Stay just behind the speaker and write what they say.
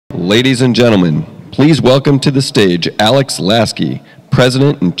Ladies and gentlemen, please welcome to the stage Alex Laskey,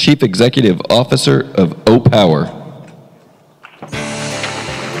 President and Chief Executive Officer of Opower.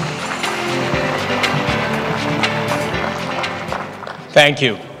 Thank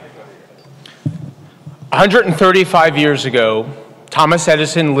you. 135 years ago, Thomas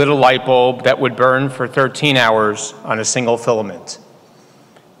Edison lit a light bulb that would burn for 13 hours on a single filament.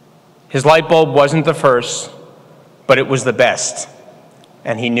 His light bulb wasn't the first, but it was the best,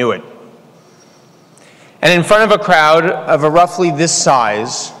 and he knew it. And in front of a crowd of roughly this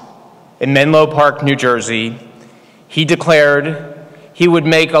size in Menlo Park, New Jersey, he declared he would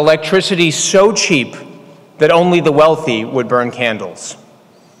make electricity so cheap that only the wealthy would burn candles.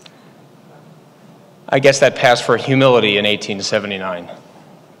 I guess that passed for humility in 1879.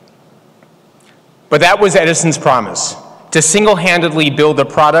 But that was Edison's promise, to single-handedly build a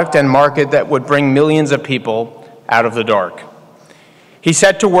product and market that would bring millions of people out of the dark. He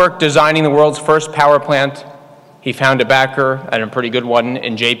set to work designing the world's first power plant. He found a backer, and a pretty good one,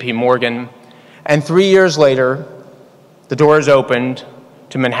 in J.P. Morgan. And 3 years later, the doors opened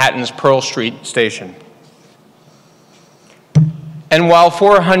to Manhattan's Pearl Street station. And while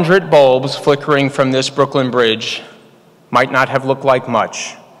 400 bulbs flickering from this Brooklyn bridge might not have looked like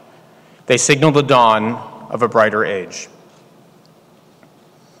much, they signaled the dawn of a brighter age.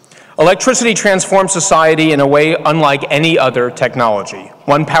 Electricity transformed society in a way unlike any other technology.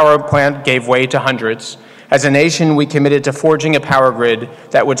 One power plant gave way to hundreds. As a nation, we committed to forging a power grid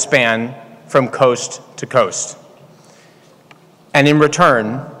that would span from coast to coast. And in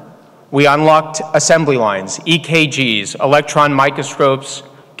return, we unlocked assembly lines, EKGs, electron microscopes,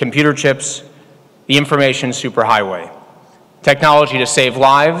 computer chips, the information superhighway. Technology to save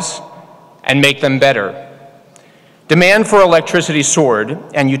lives and make them better. Demand for electricity soared,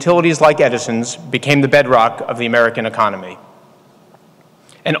 and utilities like Edison's became the bedrock of the American economy.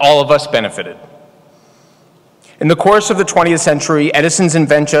 And all of us benefited. In the course of the 20th century, Edison's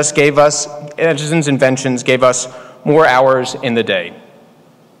inventions gave us more hours in the day.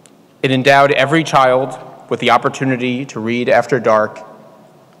 It endowed every child with the opportunity to read after dark.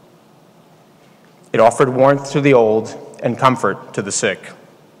 It offered warmth to the old and comfort to the sick.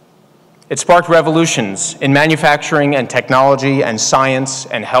 It sparked revolutions in manufacturing and technology and science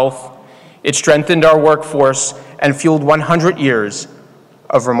and health. It strengthened our workforce and fueled 100 years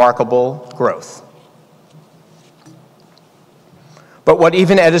of remarkable growth. But what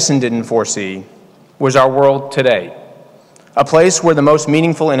even Edison didn't foresee was our world today, a place where the most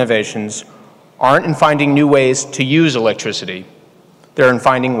meaningful innovations aren't in finding new ways to use electricity, they're in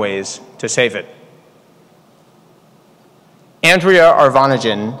finding ways to save it. Andrea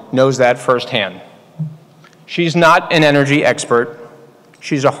Arvanajan knows that firsthand. She's not an energy expert.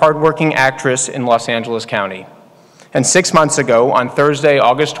 She's a hardworking actress in Los Angeles County. And 6 months ago, on Thursday,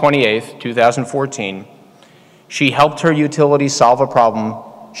 August 28th, 2014, she helped her utility solve a problem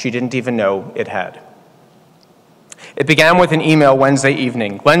she didn't even know it had. It began with an email Wednesday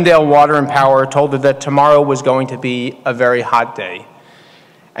evening. Glendale Water and Power told her that tomorrow was going to be a very hot day,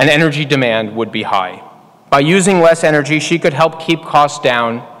 and energy demand would be high. By using less energy, she could help keep costs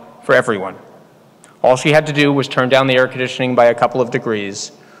down for everyone. All she had to do was turn down the air conditioning by a couple of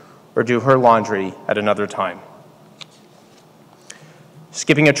degrees or do her laundry at another time.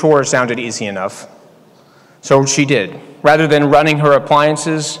 Skipping a chore sounded easy enough, so she did. Rather than running her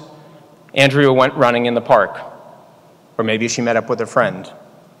appliances, Andrea went running in the park, or maybe she met up with a friend.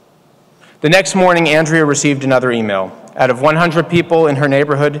 The next morning, Andrea received another email. Out of 100 people in her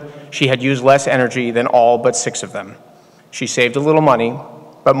neighborhood, she had used less energy than all but 6 of them. She saved a little money,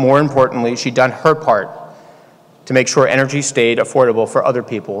 but more importantly, she'd done her part to make sure energy stayed affordable for other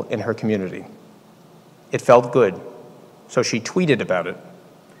people in her community. It felt good, so she tweeted about it.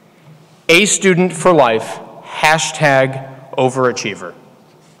 A student for life, #overachiever.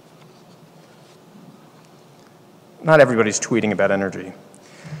 Not everybody's tweeting about energy.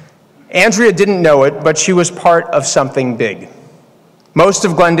 Andrea didn't know it, but she was part of something big. Most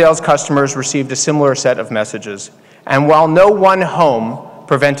of Glendale's customers received a similar set of messages, and while no one home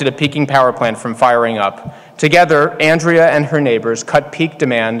prevented a peaking power plant from firing up, together, Andrea and her neighbors cut peak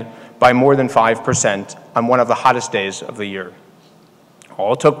demand by more than 5% on one of the hottest days of the year.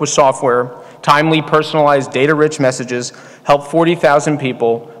 All it took was software. Timely, personalized, data-rich messages helped 40,000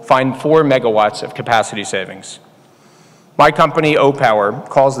 people find 4 megawatts of capacity savings. My company, Opower,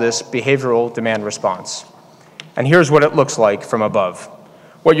 calls this behavioral demand response. And here's what it looks like from above.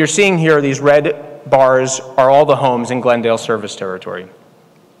 What you're seeing here, these red bars, are all the homes in Glendale service territory.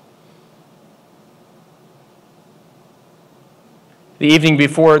 The evening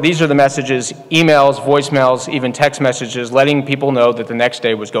before, these are the messages, emails, voicemails, even text messages, letting people know that the next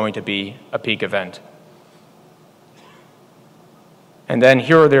day was going to be a peak event. And then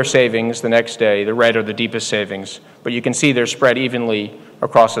here are their savings the next day. The red are the deepest savings, but you can see they're spread evenly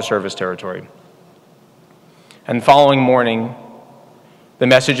across the service territory. And the following morning, the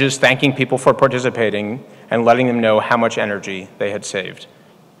messages thanking people for participating and letting them know how much energy they had saved.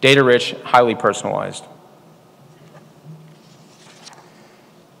 Data-rich, highly personalized.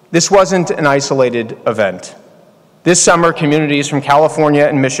 This wasn't an isolated event. This summer, communities from California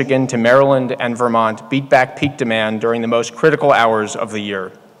and Michigan to Maryland and Vermont beat back peak demand during the most critical hours of the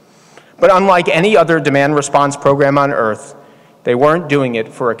year. But unlike any other demand response program on Earth, they weren't doing it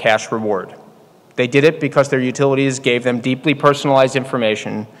for a cash reward. They did it because their utilities gave them deeply personalized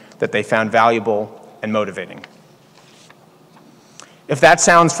information that they found valuable and motivating. If that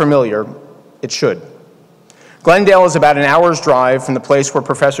sounds familiar, it should. Glendale is about an hour's drive from the place where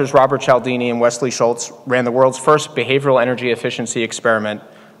Professors Robert Cialdini and Wesley Schultz ran the world's first behavioral energy efficiency experiment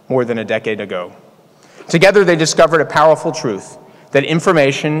more than a decade ago. Together, they discovered a powerful truth, that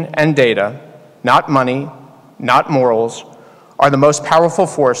information and data, not money, not morals, are the most powerful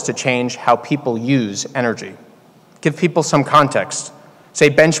force to change how people use energy. Give people some context.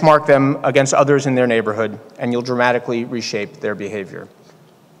 Say benchmark them against others in their neighborhood, and you'll dramatically reshape their behavior.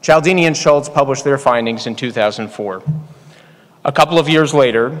 Cialdini and Schultz published their findings in 2004. A couple of years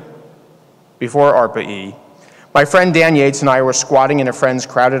later, before ARPA-E, my friend Dan Yates and I were squatting in a friend's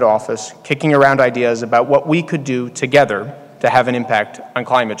crowded office, kicking around ideas about what we could do together to have an impact on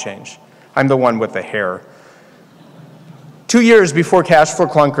climate change. I'm the one with the hair. 2 years before Cash for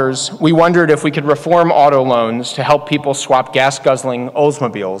Clunkers, we wondered if we could reform auto loans to help people swap gas-guzzling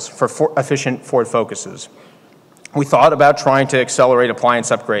Oldsmobiles for efficient Ford Focuses. We thought about trying to accelerate appliance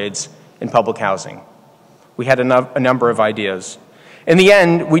upgrades in public housing. We had a number of ideas. In the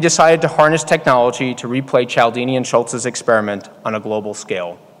end, we decided to harness technology to replay Cialdini and Schultz's experiment on a global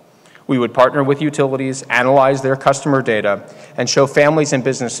scale. We would partner with utilities, analyze their customer data, and show families and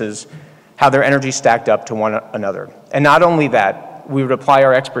businesses how their energy stacked up to one another. And not only that, we would apply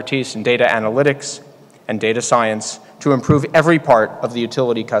our expertise in data analytics and data science to improve every part of the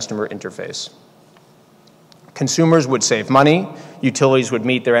utility customer interface. Consumers would save money, utilities would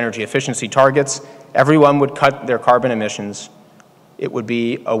meet their energy efficiency targets, everyone would cut their carbon emissions. It would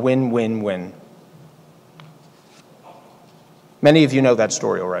be a win-win-win. Many of you know that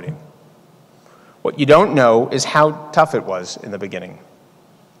story already. What you don't know is how tough it was in the beginning.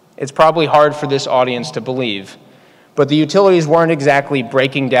 It's probably hard for this audience to believe, but the utilities weren't exactly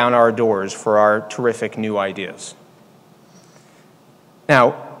breaking down our doors for our terrific new ideas.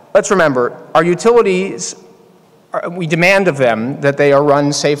 Now, let's remember, our utilities, we demand of them that they are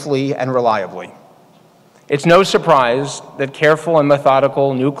run safely and reliably. It's no surprise that careful and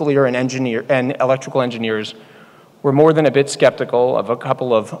methodical nuclear and electrical engineers were more than a bit skeptical of a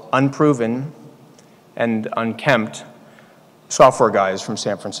couple of unproven and unkempt software guys from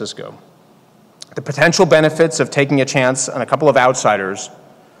San Francisco. The potential benefits of taking a chance on a couple of outsiders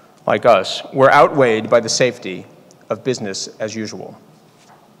like us were outweighed by the safety of business as usual.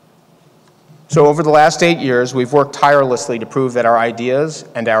 So over the last 8 years, we've worked tirelessly to prove that our ideas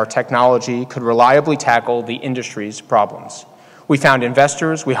and our technology could reliably tackle the industry's problems. We found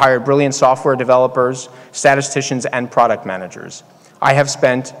investors, we hired brilliant software developers, statisticians, and product managers. I have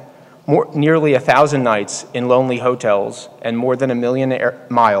spent nearly 1,000 nights in lonely hotels and more than 1 million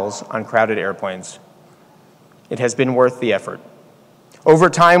miles on crowded airplanes. It has been worth the effort. Over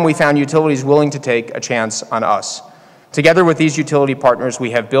time, we found utilities willing to take a chance on us. Together with these utility partners,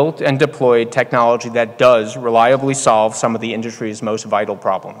 we have built and deployed technology that does reliably solve some of the industry's most vital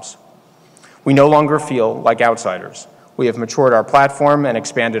problems. We no longer feel like outsiders. We have matured our platform and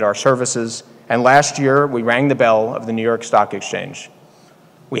expanded our services, and last year we rang the bell of the New York Stock Exchange.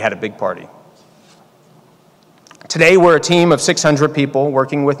 We had a big party. Today we're a team of 600 people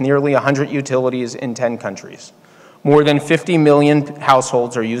working with nearly 100 utilities in 10 countries. More than 50 million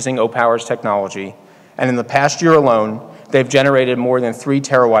households are using Opower's technology, and in the past year alone, they've generated more than 3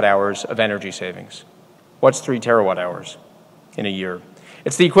 terawatt-hours of energy savings. What's 3 terawatt-hours in a year?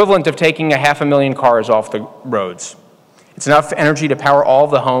 It's the equivalent of taking 500,000 cars off the roads. It's enough energy to power all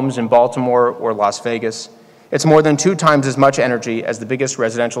the homes in Baltimore or Las Vegas. It's more than 2 times as much energy as the biggest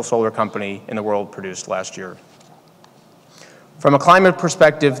residential solar company in the world produced last year. From a climate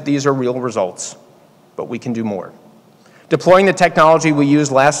perspective, these are real results, but we can do more. Deploying the technology we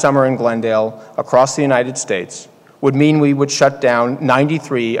used last summer in Glendale across the United States would mean we would shut down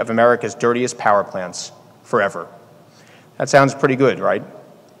 93 of America's dirtiest power plants forever. That sounds pretty good, right?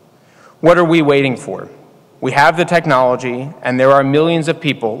 What are we waiting for? We have the technology, and there are millions of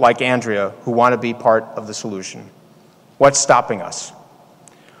people like Andrea who want to be part of the solution. What's stopping us?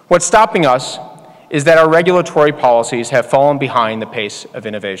 What's stopping us is that our regulatory policies have fallen behind the pace of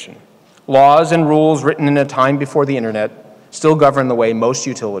innovation. Laws and rules written in a time before the internet still govern the way most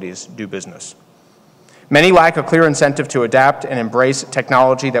utilities do business. Many lack a clear incentive to adapt and embrace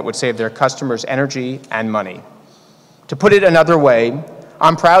technology that would save their customers energy and money. To put it another way,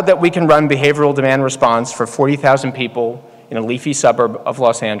 I'm proud that we can run behavioral demand response for 40,000 people in a leafy suburb of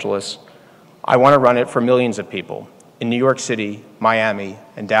Los Angeles. I want to run it for millions of people in New York City, Miami,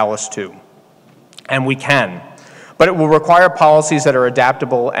 and Dallas too. And we can. But it will require policies that are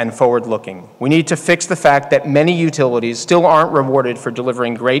adaptable and forward-looking. We need to fix the fact that many utilities still aren't rewarded for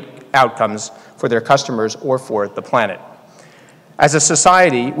delivering great outcomes for their customers or for the planet. As a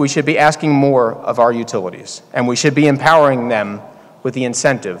society, we should be asking more of our utilities, and we should be empowering them with the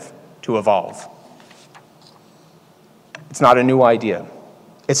incentive to evolve. It's not a new idea.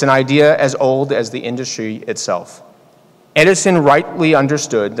 It's an idea as old as the industry itself. Edison rightly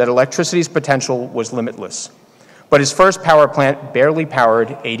understood that electricity's potential was limitless, but his first power plant barely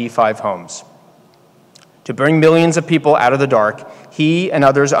powered 85 homes. To bring millions of people out of the dark, he and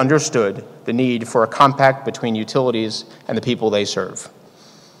others understood the need for a compact between utilities and the people they serve.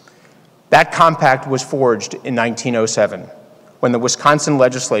 That compact was forged in 1907, when the Wisconsin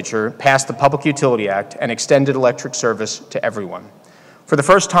legislature passed the Public Utility Act and extended electric service to everyone. For the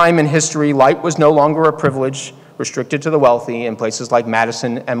first time in history, light was no longer a privilege restricted to the wealthy in places like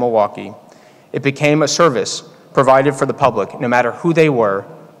Madison and Milwaukee. It became a service provided for the public, no matter who they were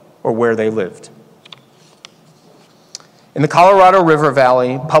or where they lived. In the Colorado River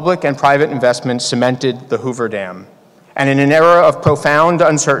Valley, public and private investment cemented the Hoover Dam, and in an era of profound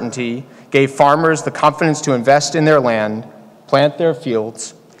uncertainty, gave farmers the confidence to invest in their land, plant their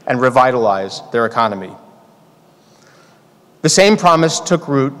fields, and revitalize their economy. The same promise took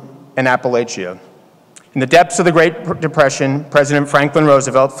root in Appalachia. In the depths of the Great Depression, President Franklin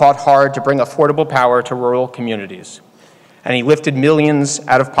Roosevelt fought hard to bring affordable power to rural communities, and he lifted millions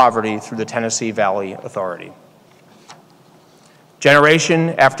out of poverty through the Tennessee Valley Authority. Generation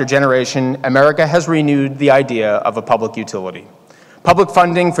after generation, America has renewed the idea of a public utility. Public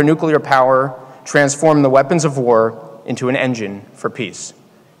funding for nuclear power transformed the weapons of war into an engine for peace.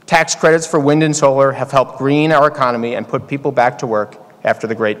 Tax credits for wind and solar have helped green our economy and put people back to work after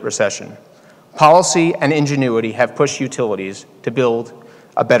the Great Recession. Policy and ingenuity have pushed utilities to build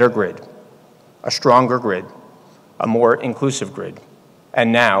a better grid, a stronger grid, a more inclusive grid,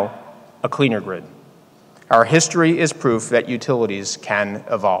 and now a cleaner grid. Our history is proof that utilities can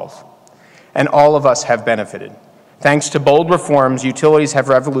evolve, and all of us have benefited. Thanks to bold reforms, utilities have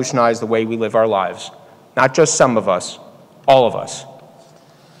revolutionized the way we live our lives. Not just some of us, all of us.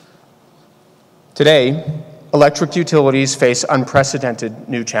 Today, electric utilities face unprecedented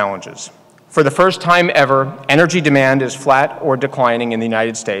new challenges. For the first time ever, energy demand is flat or declining in the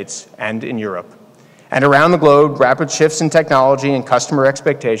United States and in Europe. And around the globe, rapid shifts in technology and customer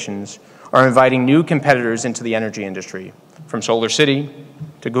expectations are inviting new competitors into the energy industry, from SolarCity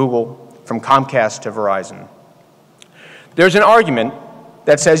to Google, from Comcast to Verizon. There's an argument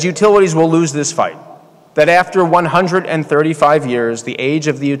that says utilities will lose this fight, that after 135 years, the age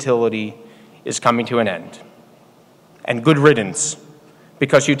of the utility is coming to an end. And good riddance,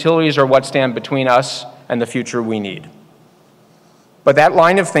 because utilities are what stand between us and the future we need. But that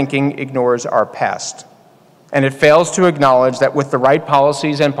line of thinking ignores our past, and it fails to acknowledge that with the right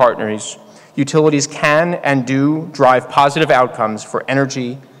policies and partners, utilities can and do drive positive outcomes for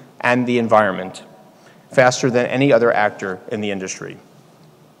energy and the environment faster than any other actor in the industry.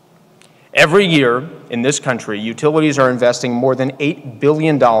 Every year in this country, utilities are investing more than $8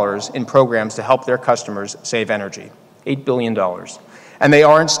 billion in programs to help their customers save energy. $8 billion. And they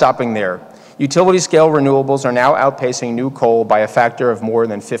aren't stopping there. Utility-scale renewables are now outpacing new coal by a factor of more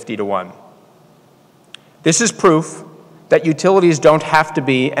than 50 to 1. This is proof that utilities don't have to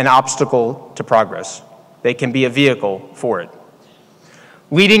be an obstacle to progress. They can be a vehicle for it.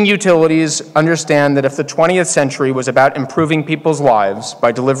 Leading utilities understand that if the 20th century was about improving people's lives by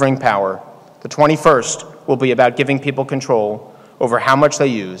delivering power, the 21st will be about giving people control over how much they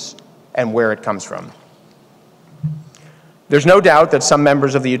use and where it comes from. There's no doubt that some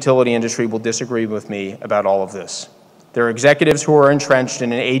members of the utility industry will disagree with me about all of this. There are executives who are entrenched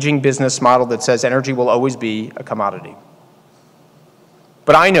in an aging business model that says energy will always be a commodity.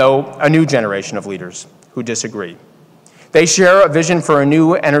 But I know a new generation of leaders who disagree. They share a vision for a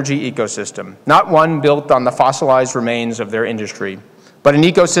new energy ecosystem, not one built on the fossilized remains of their industry, but an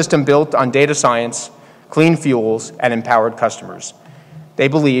ecosystem built on data science, clean fuels, and empowered customers. They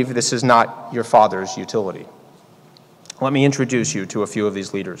believe this is not your father's utility. Let me introduce you to a few of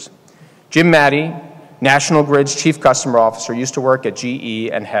these leaders. Jim Maddy, National Grid's Chief Customer Officer, used to work at GE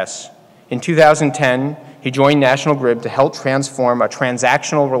and Hess. In 2010, he joined National Grid to help transform a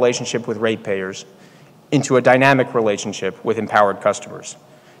transactional relationship with ratepayers into a dynamic relationship with empowered customers.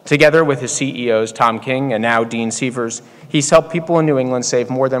 Together with his CEOs, Tom King and now Dean Seavers, he's helped people in New England save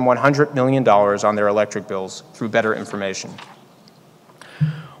more than $100 million on their electric bills through better information.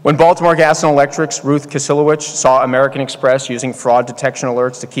 When Baltimore Gas and Electric's Ruth Kisilowicz saw American Express using fraud detection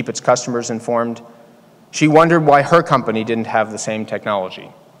alerts to keep its customers informed, she wondered why her company didn't have the same technology.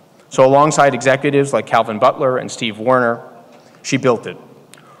 So alongside executives like Calvin Butler and Steve Warner, she built it.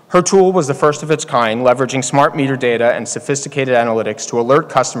 Her tool was the first of its kind, leveraging smart meter data and sophisticated analytics to alert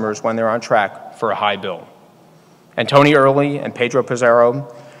customers when they're on track for a high bill. And Tony Early and Pedro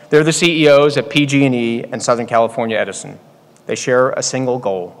Pizarro, they're the CEOs at PG&E and Southern California Edison. They share a single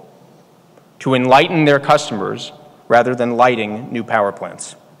goal: to enlighten their customers rather than lighting new power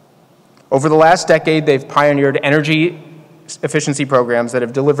plants. Over the last decade, they've pioneered energy efficiency programs that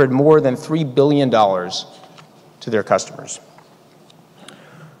have delivered more than $3 billion to their customers.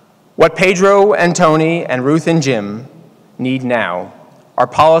 What Pedro and Tony and Ruth and Jim need now are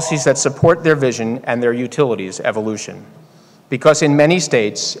policies that support their vision and their utilities' evolution. Because in many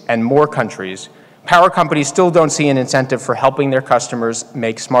states and more countries, power companies still don't see an incentive for helping their customers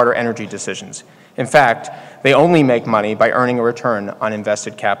make smarter energy decisions. In fact, they only make money by earning a return on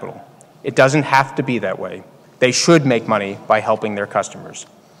invested capital. It doesn't have to be that way. They should make money by helping their customers.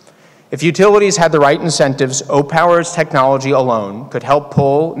 If utilities had the right incentives, Opower's technology alone could help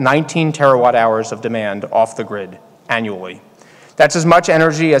pull 19 terawatt hours of demand off the grid annually. That's as much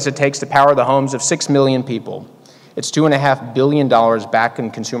energy as it takes to power the homes of 6 million people. It's $2.5 billion back in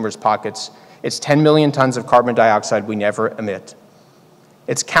consumers' pockets. It's 10 million tons of carbon dioxide we never emit.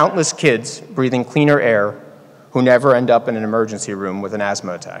 It's countless kids breathing cleaner air who never end up in an emergency room with an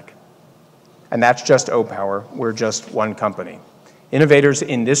asthma attack. And that's just Opower. We're just one company. Innovators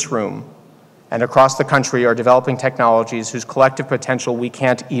in this room and across the country are developing technologies whose collective potential we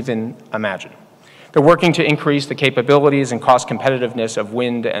can't even imagine. They're working to increase the capabilities and cost competitiveness of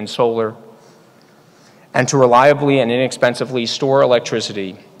wind and solar, and to reliably and inexpensively store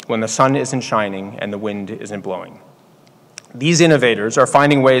electricity when the sun isn't shining and the wind isn't blowing. These innovators are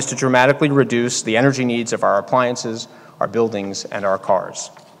finding ways to dramatically reduce the energy needs of our appliances, our buildings, and our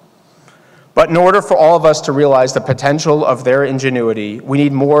cars. But in order for all of us to realize the potential of their ingenuity, we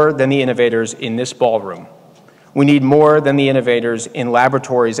need more than the innovators in this ballroom. We need more than the innovators in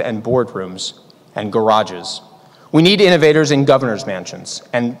laboratories and boardrooms and garages. We need innovators in governors' mansions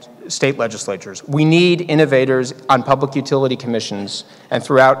and state legislatures. We need innovators on public utility commissions and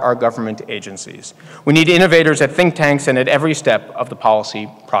throughout our government agencies. We need innovators at think tanks and at every step of the policy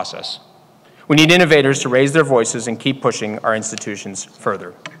process. We need innovators to raise their voices and keep pushing our institutions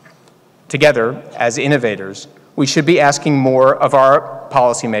further. Together, as innovators, we should be asking more of our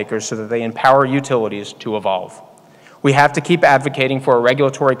policymakers so that they empower utilities to evolve. We have to keep advocating for a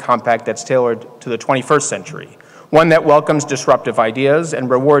regulatory compact that's tailored to the 21st century, one that welcomes disruptive ideas and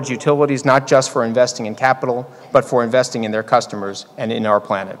rewards utilities not just for investing in capital, but for investing in their customers and in our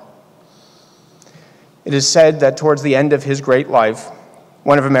planet. It is said that towards the end of his great life,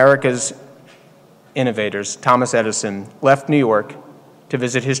 one of America's innovators, Thomas Edison, left New York to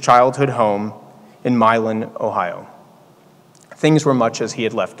visit his childhood home in Milan, Ohio. Things were much as he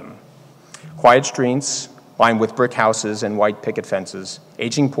had left them. Quiet streets lined with brick houses and white picket fences,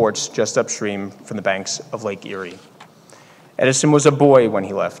 aging ports just upstream from the banks of Lake Erie. Edison was a boy when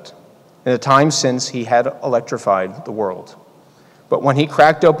he left. In the time since, he had electrified the world. But when he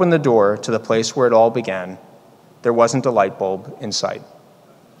cracked open the door to the place where it all began, there wasn't a light bulb in sight.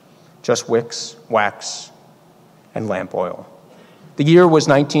 Just wicks, wax, and lamp oil. The year was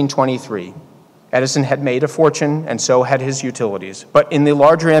 1923. Edison had made a fortune, and so had his utilities. But in the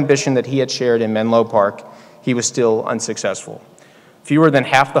larger ambition that he had shared in Menlo Park, he was still unsuccessful. Fewer than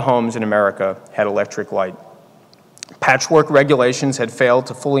half the homes in America had electric light. Patchwork regulations had failed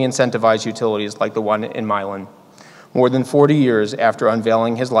to fully incentivize utilities like the one in Milan. More than 40 years after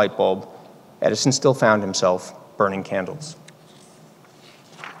unveiling his light bulb, Edison still found himself burning candles.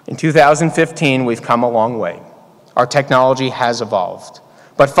 In 2015, we've come a long way. Our technology has evolved,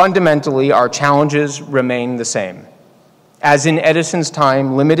 but fundamentally, our challenges remain the same. As in Edison's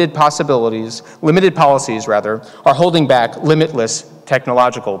time, limited policies, are holding back limitless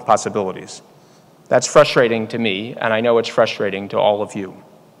technological possibilities. That's frustrating to me, and I know it's frustrating to all of you.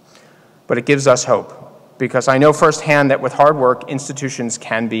 But it gives us hope, because I know firsthand that with hard work, institutions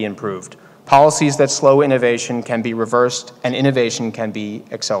can be improved. Policies that slow innovation can be reversed, and innovation can be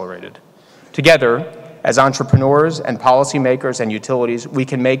accelerated. Together, as entrepreneurs and policymakers and utilities, we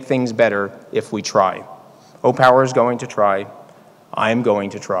can make things better if we try. Opower is going to try. I am going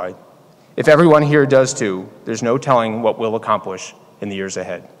to try. If everyone here does too, there's no telling what we'll accomplish in the years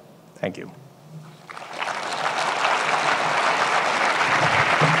ahead. Thank you.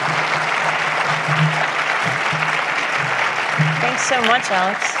 Thanks so much,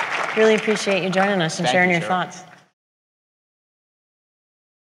 Alex. Really appreciate you joining us and sharing your thoughts.